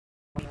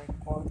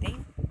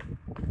recording.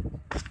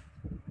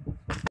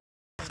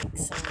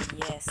 So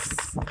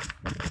yes.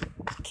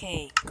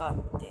 Okay,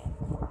 goddamn.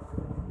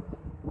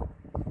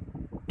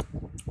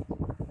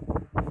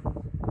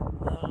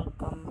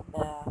 Welcome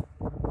back.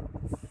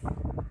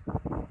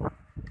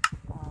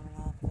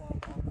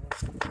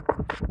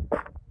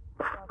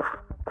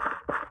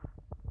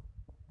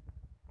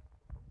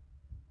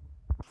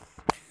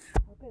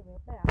 Okay,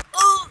 we're back.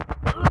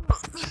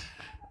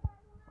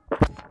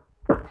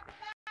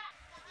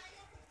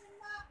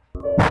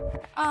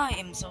 I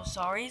am so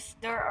sorry.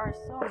 There are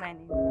so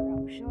many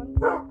interruptions.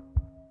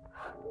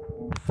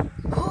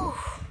 Whew.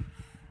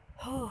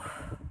 Whew.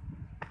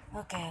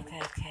 Okay.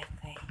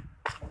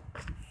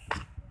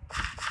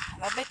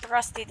 I'm a bit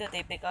rusty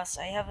today because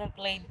I haven't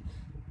played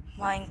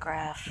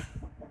Minecraft.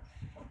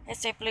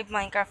 Yes, I played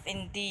Minecraft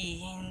in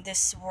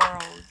this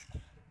world.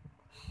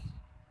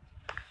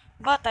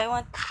 But I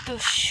want to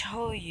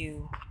show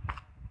you.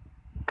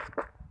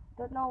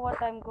 Don't know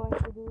what I'm going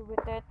to do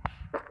with it.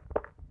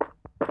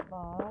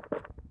 But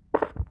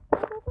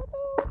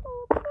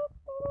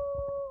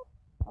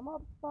I'm a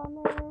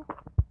funner.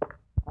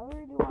 I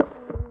really want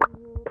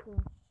you to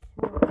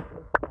show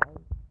this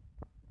guys.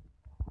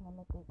 I'm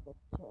gonna take the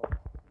chest.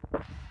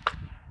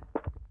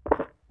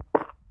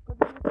 Could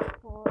use it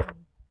for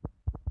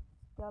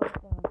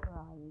skeleton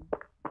grind.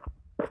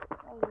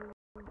 I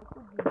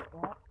could use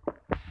that.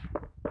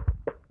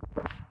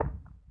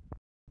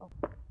 Oh,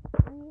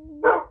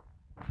 really?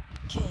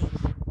 Okay.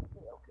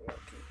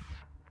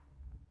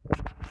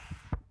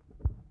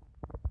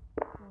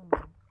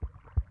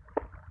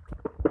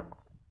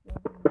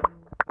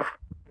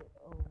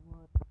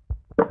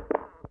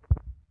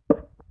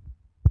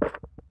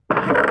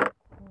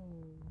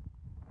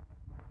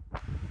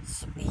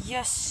 So,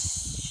 yes,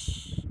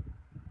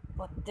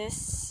 put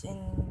this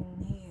in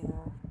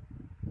here,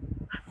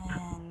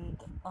 and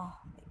oh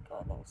my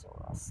god, I'm so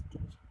rusty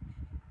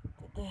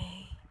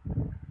today.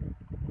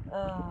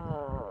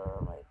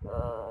 Oh my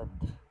god,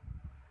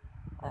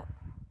 I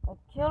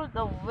killed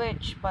a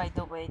witch, by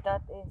the way.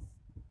 That is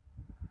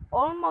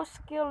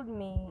almost killed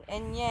me,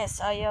 and yes,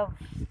 I have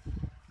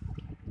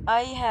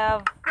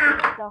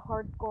the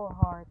hardcore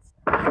hearts.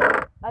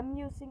 I'm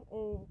using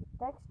a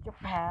texture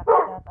pack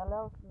that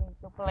allows me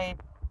to play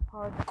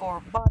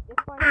hardcore, but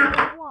if I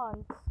die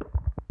once,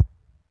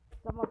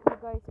 some of you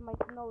guys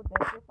might know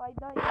this, if I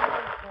die in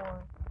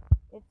hardcore,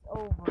 it's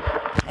over.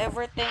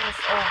 Everything is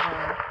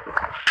over.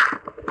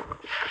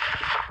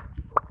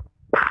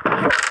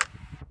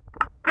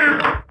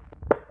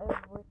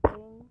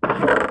 Everything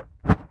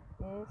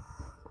is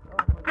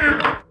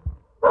over.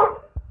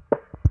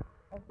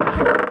 I've been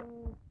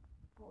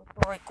trying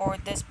to record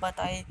this, but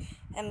I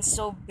am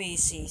so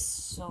busy,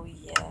 so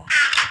yeah.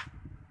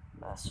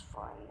 That's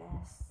fun.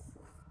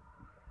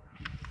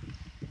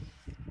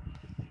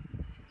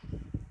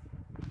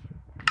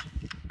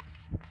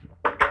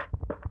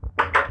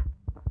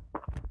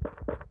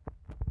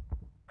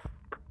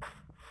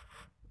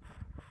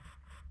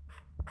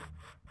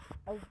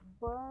 I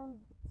burned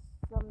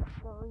some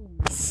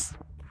trees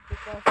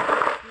because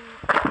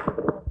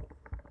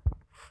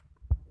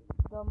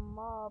the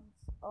mobs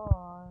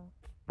are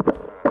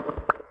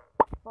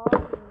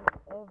spawning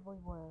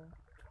everywhere.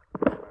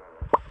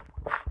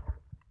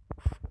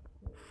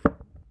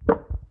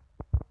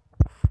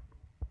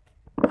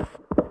 That's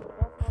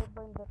why I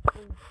burned the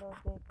trees so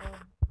they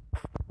could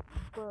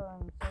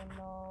burn, so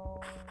no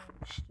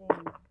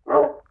shade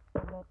to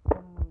let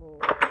them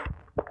live.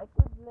 I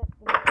could let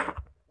them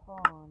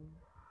spawn.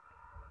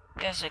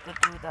 Yes, I could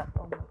do that.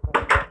 Oh my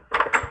god.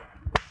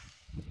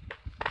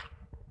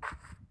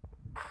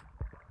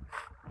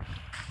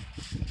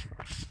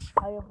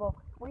 I have a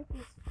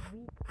pretty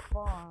sweet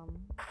farm.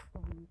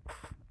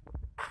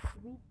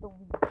 Sweet to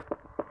wheat.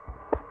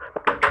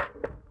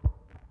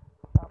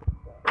 Stop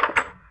there.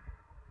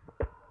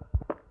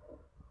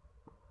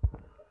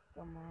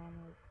 Come on,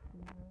 right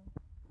here.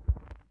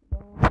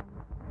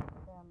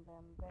 Bam.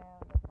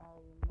 That's how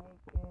you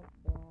make it.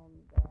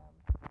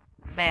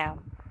 Bam.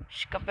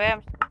 Shkabam.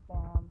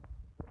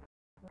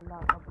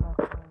 Not a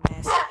blast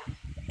furnace.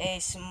 A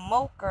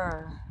smoker.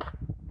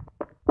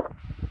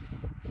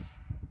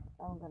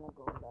 I'm gonna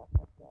go left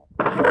at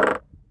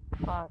that.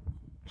 But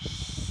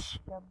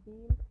shkabam,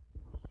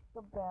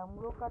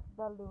 look at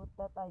the loot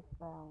that I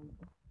found.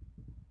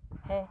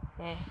 Hey.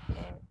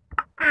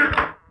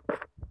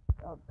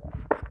 Oh god.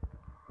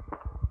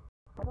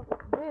 Look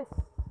at this.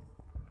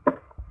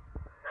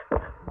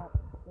 Not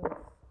this.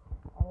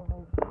 I have a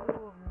view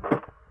of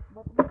it.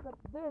 But look at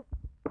this.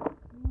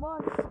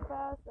 Months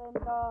pass and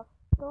the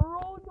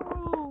throne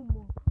room.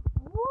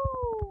 Woo!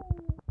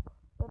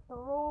 The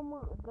throne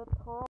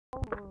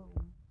room.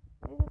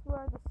 This is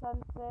where the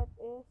sunset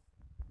is.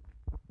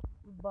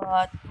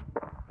 But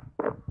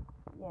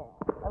yeah,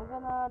 I'm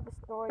gonna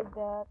destroy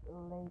that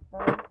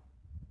later.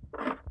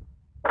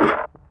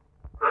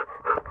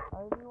 I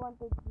really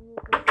wanted you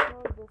to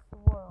show this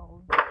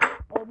world.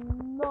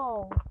 And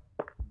no,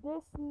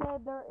 this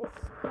nether is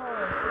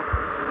cursed.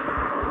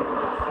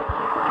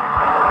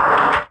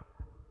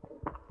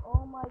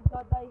 Oh my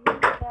god, I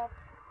hate that.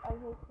 I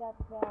hate that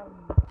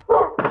value.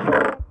 I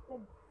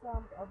collected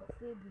some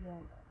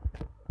obsidian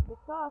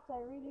because I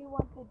really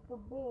wanted to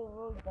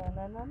build a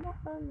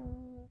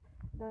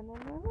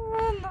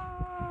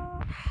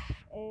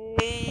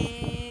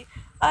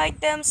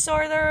item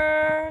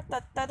sorter. Ta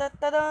 -ta -ta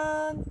 -ta -da.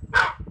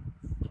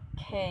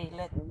 Okay,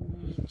 let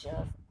me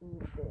just do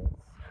this.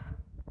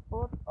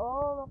 Put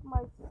all of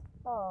my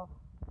stuff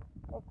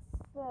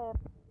except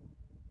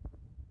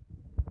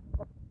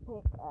the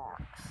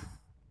pickaxe.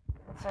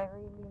 Because I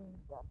really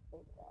need that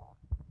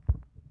pickaxe.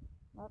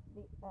 Not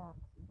the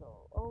axe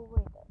though. Oh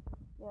wait.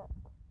 Yeah.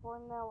 For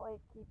now I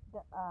keep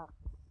the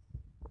axe.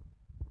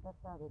 That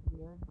sounded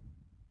weird.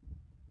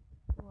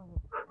 Oh,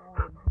 it's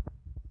wood.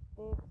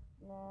 Sticks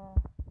na.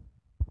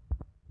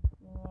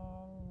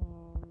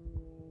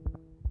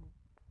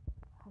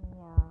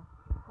 Hanya.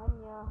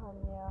 Hanya,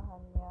 hanya,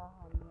 hanya,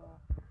 hanya,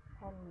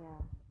 hanya.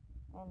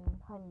 And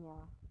hanya.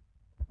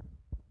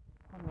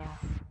 Hanya.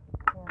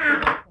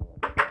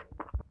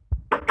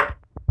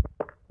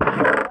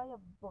 Do I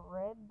have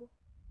bread?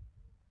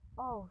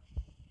 Oh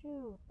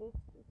shoot, this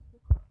is...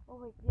 Oh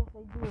wait, yes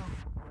I do.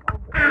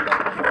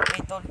 I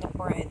told the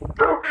bread.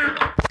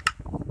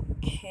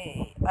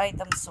 Okay,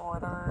 item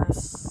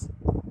sorters.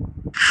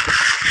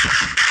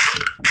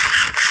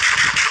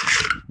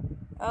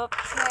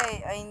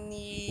 Okay, I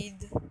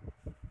need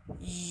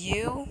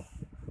you.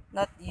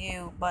 Not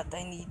you, but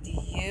I need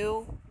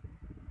you.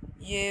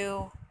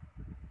 You.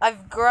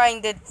 I've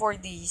grinded for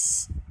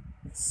these.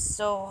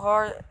 So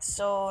hard,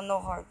 so no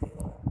hard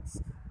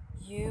feelings.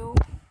 You.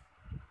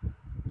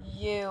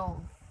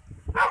 You.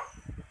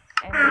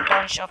 And a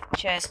bunch of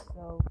chests,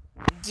 so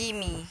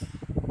gimme.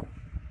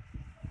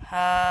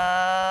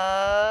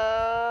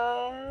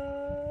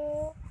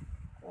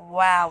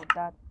 Wow,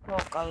 that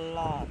took a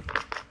lot.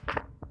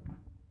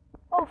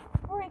 Oh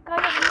freak, I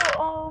have no...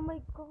 Oh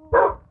my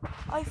god.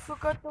 I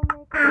forgot to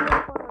make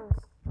numbers.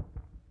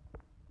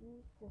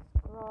 Jesus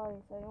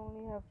Christ, I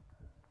only have...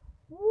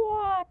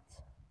 What?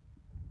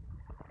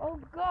 Oh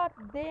god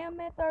damn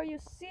it, are you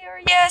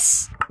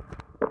serious?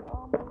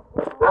 Oh my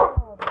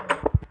god.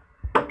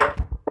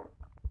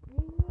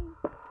 Really?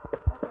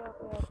 Okay,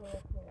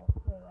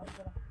 I'm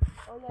gonna...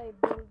 Oh yeah, I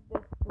built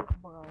this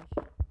toothbrush.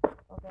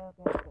 Okay.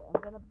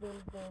 I'm gonna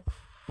build this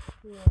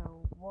here.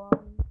 1,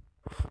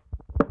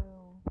 2,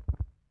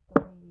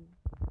 3.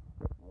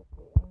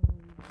 Okay, I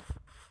need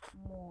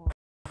more.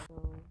 So,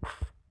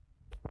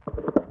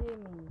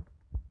 gimme.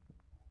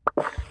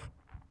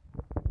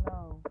 No.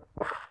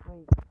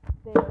 Wait,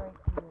 stay right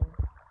here.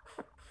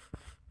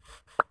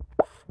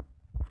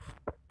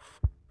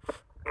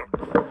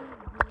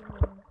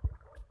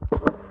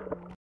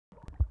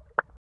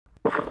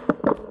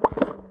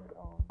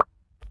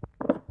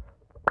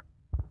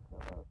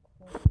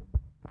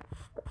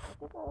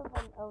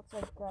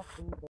 Outside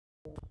crafting bench.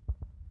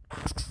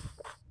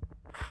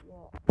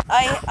 Yeah.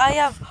 I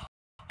have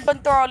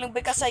controlling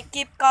because I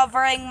keep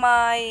covering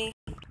my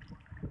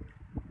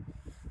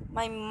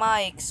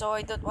mic, so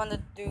I don't want to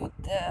do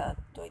that.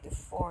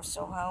 24.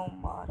 So how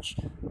much?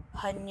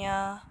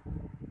 Hanya,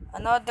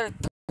 another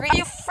 3.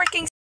 You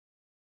freaking...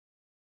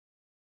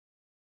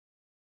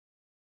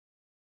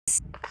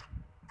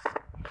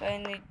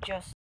 Can we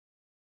just...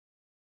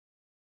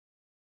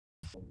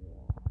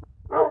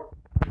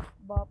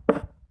 Bop.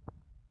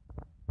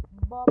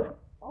 Bop.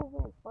 Oh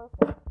wait,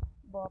 perfect.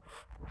 Bop.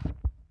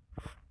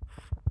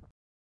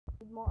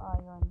 Need more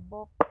iron.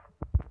 Bop.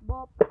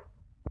 Bop.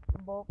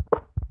 Bop.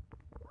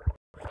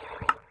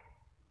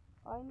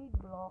 I need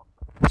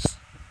blocks.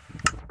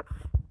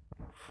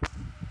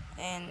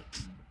 And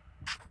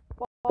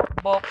bop.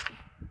 Bop.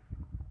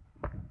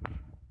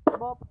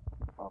 Bop.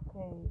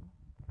 Okay.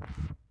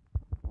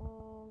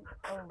 And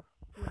oh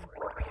shoot.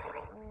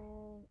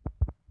 And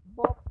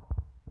bop.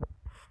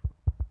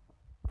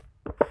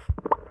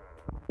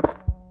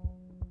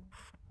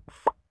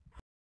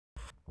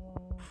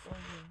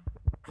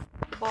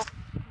 Bop.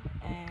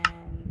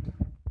 And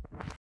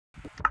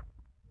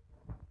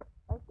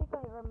I think I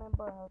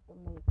remember how to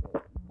make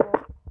it.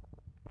 Bop.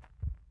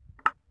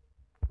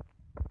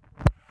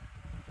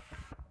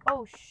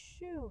 Oh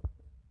shoot.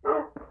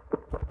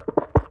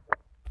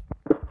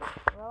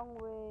 Wrong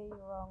way.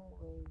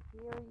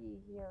 Hear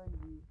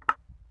ye.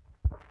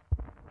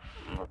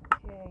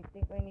 Okay, I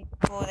think I need to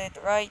put it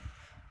right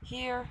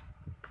here.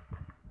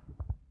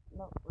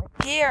 No,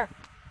 right here.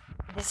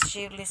 This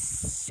shield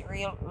is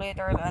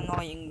literally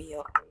annoying me.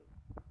 Okay.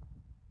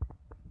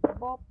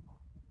 Bop.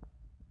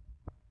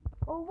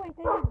 Oh wait,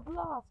 I need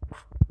glass.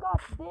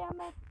 God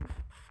damn it.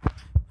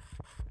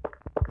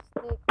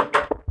 Stick.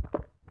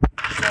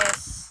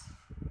 Yes.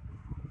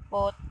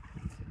 Put.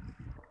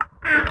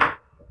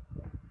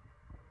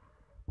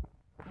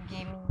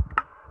 Gimme.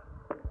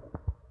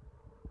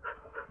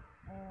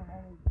 And I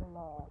need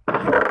glass.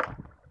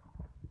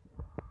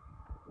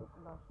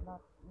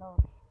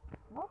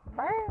 Not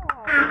bad.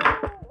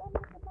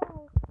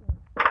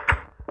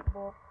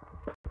 Bop.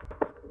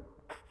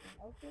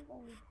 I think I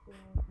need to do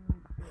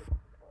this first.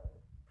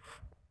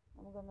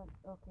 I'm gonna...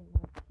 Okay,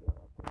 not here.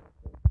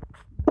 Okay.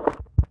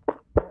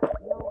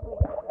 No, wait.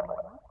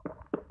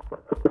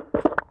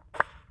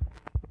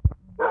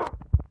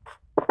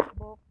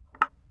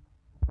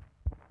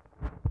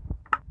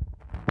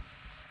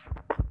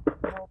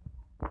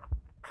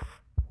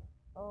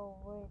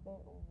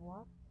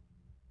 what?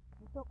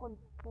 I'm so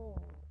confused.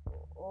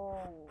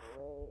 Oh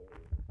wait.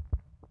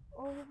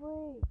 Oh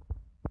wait.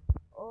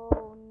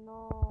 Oh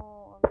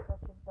no, I'm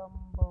such a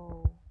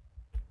dumbo.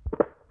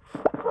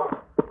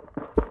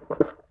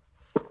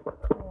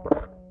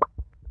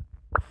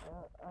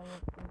 I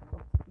have to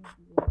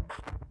obsidian.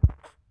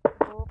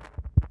 Bop,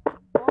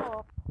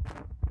 bop,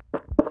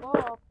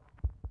 bop,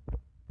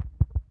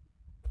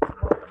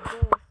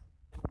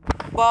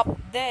 bop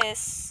this.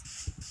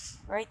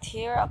 Right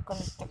here, a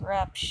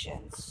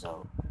contraption.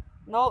 So,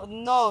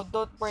 no,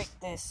 don't break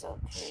this.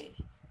 Okay.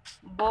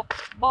 Bop,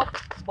 bop,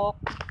 bop,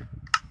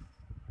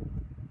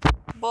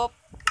 bop,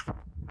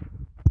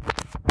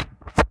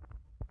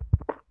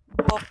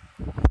 bop, bop,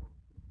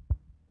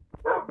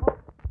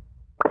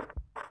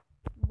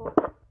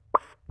 bop.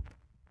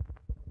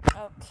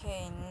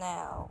 Okay,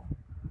 now.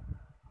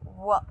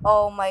 What?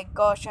 Oh my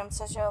gosh, I'm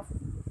such a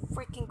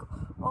freaking.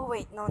 Oh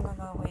wait, no,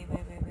 wait.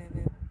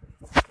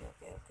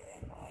 Okay,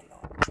 I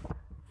know.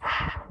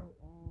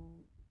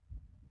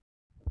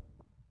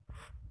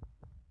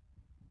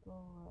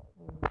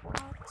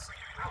 What?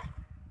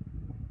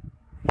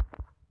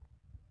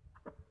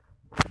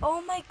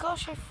 Oh my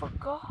gosh, I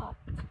forgot.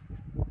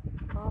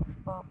 Bop,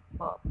 bop,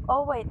 bop.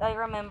 Oh wait, I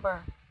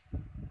remember.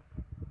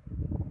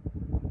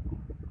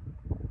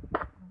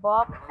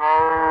 Bop,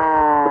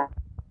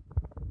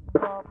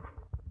 bop,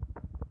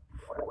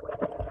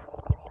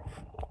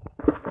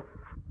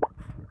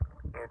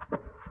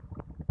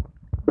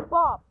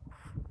 bop.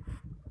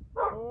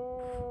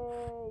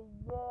 Hey,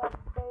 yeah,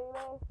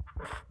 baby.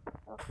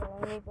 Okay,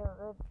 I need a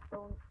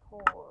redstone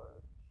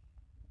torch.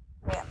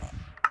 Damn it.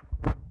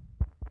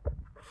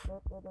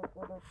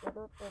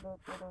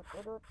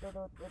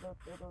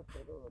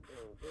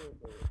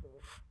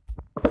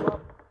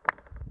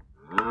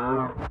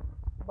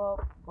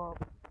 Bop, bop,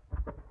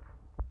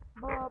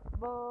 bop,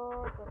 bop,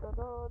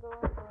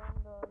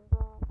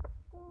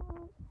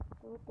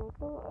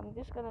 I'm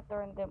just gonna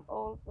turn them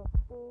all to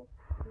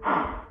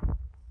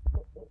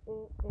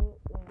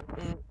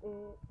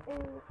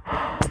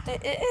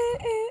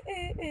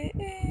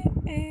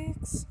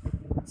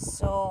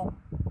so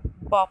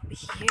bop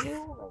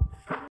you.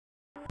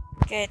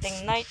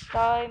 Getting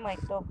nighttime, I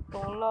took too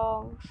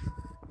long.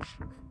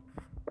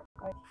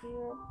 Right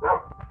here.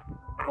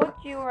 Put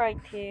you right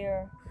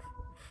here.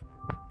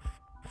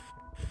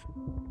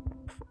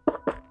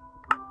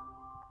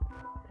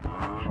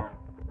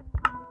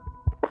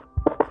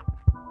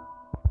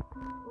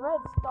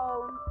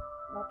 Redstone.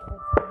 Not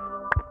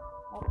redstone.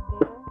 Up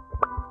there.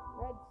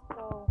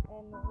 Redstone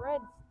and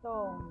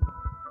redstone.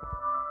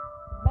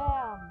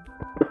 Bam.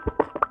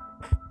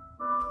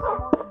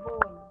 Smart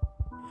boy.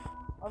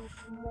 I'm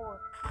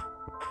smart.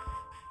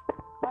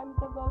 Time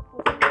to go to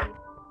sleep.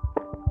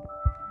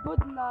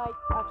 Good night.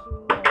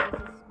 Actually, no,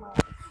 this is my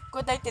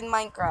good night in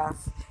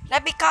Minecraft.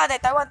 Let me cut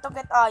it. I want to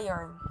get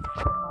iron.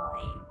 Good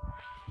night.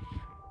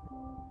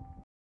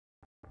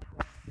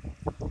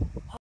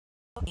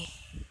 Okay.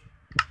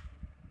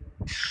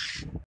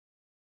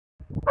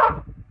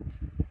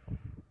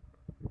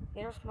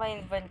 Here's my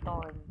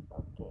inventory.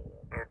 Okay.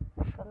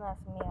 Don't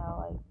ask me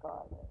how I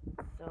got it.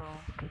 So,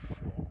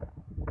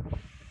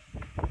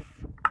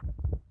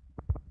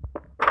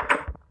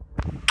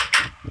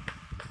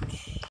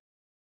 yeah.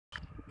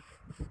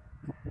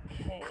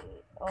 Okay.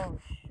 Oh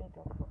shoot,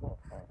 I forgot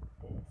about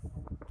this.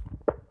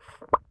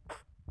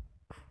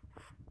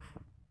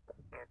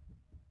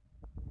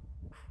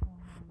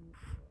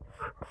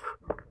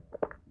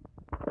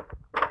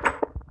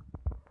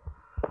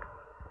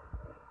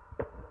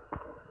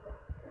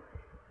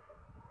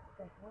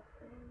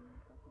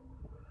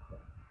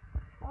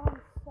 I'm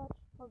such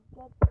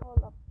forgetful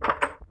of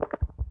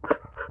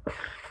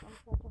I'm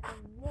such a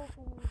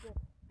forgetting idiot.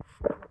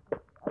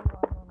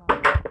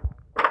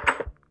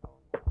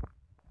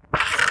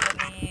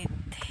 Let me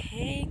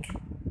take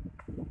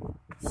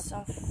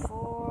some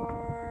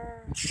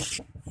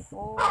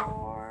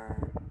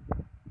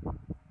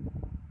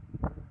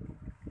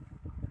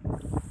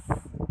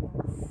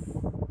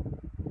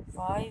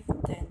 5,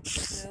 10,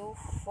 2,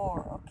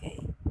 4. Okay.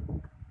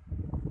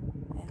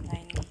 And I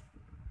need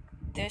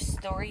this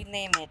to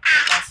rename it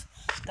because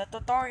the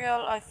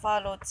tutorial I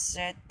followed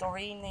said to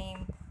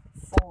rename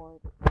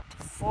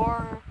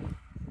 4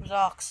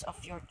 blocks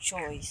of your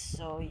choice.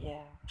 So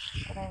yeah,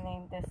 and I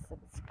named this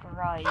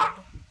subscribe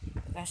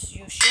because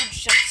you should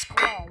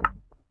subscribe.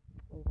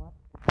 Wait, what?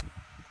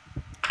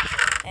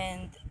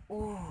 And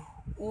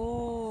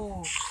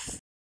ooh,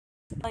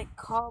 like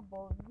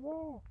cobble,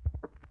 yeah.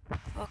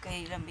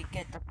 Okay, let me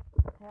get a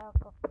pack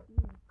of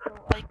these so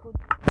I could.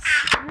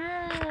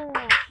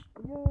 Yeah.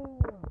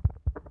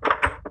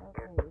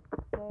 Okay, it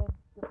said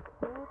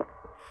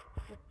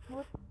to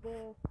put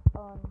this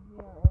on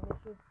here, and it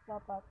should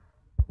stop at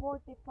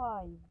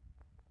 45.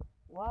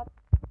 What?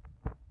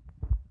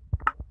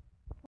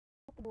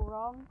 Did I do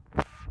wrong?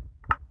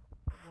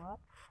 What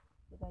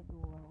did I do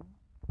wrong?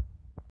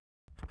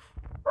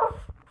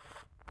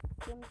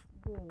 Seems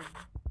good.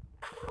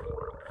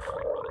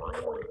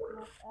 Oh, it's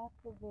not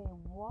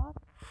activated. What?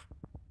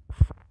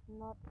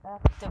 Not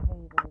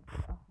activated.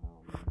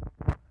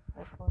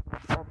 I put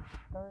the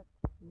dirt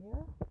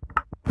here.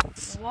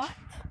 What?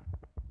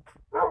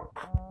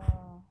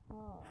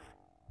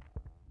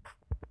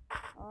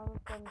 I'm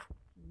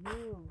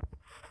confused.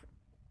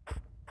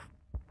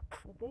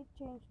 Did they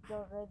change the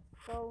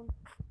redstone?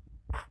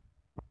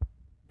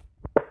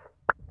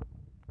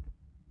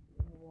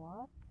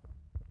 What?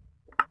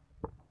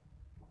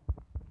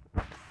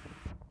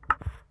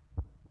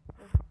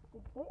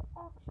 Did they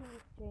actually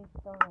change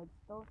the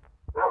redstone?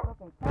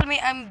 Okay, tell me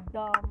I'm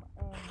dumb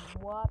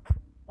and what?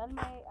 Tell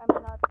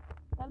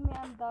me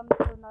I'm dumb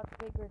to not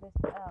figure this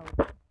out.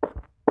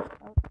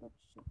 Output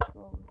should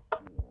go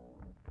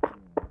here,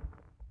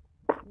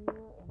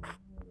 here, and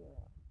here.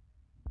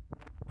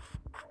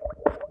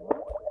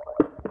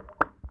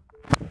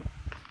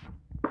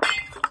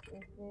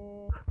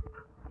 What?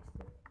 Is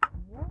it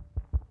here?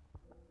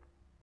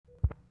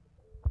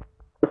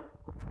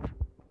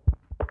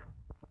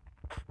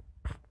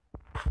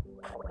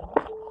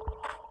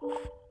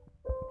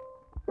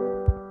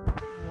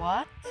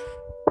 What?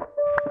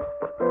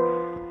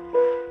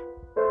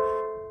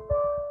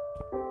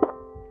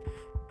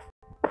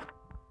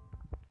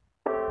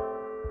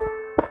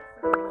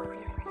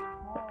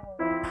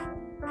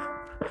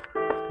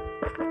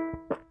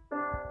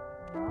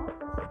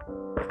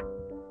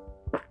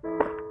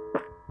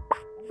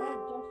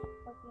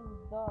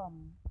 Dumb.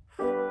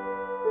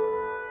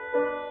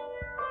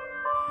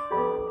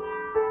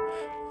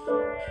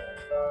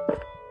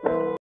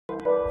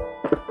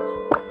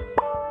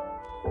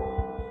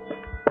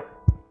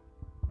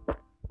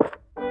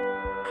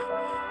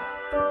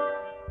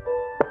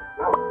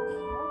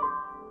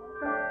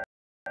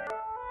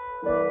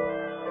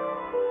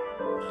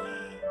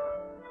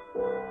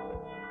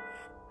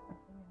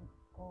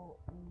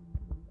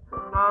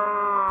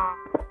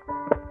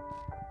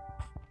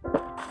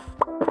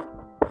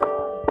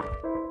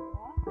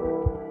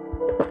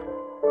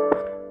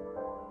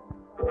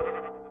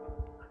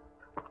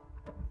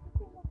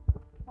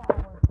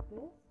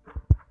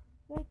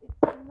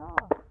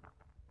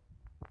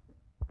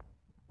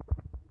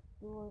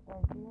 Do it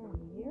right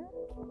here.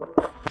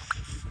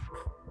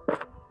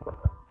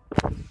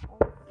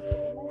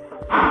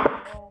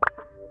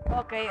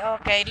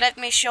 Okay, let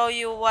me show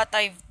you what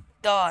I've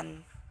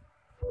done.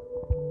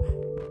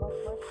 But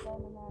first,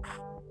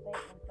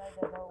 take inside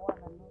the door one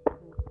and look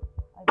this.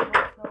 I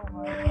worked so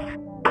hard.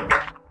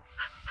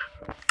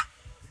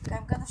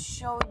 I'm gonna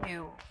show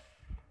you.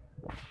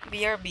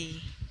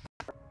 BRB.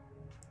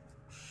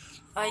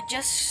 I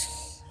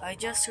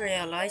just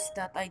realized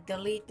that I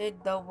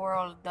deleted the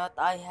world that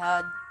I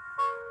had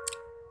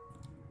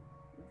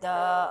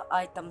the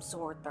item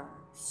sorter.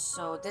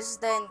 So this is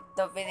the end of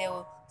the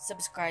video.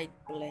 Subscribe,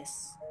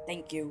 please.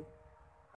 Thank you.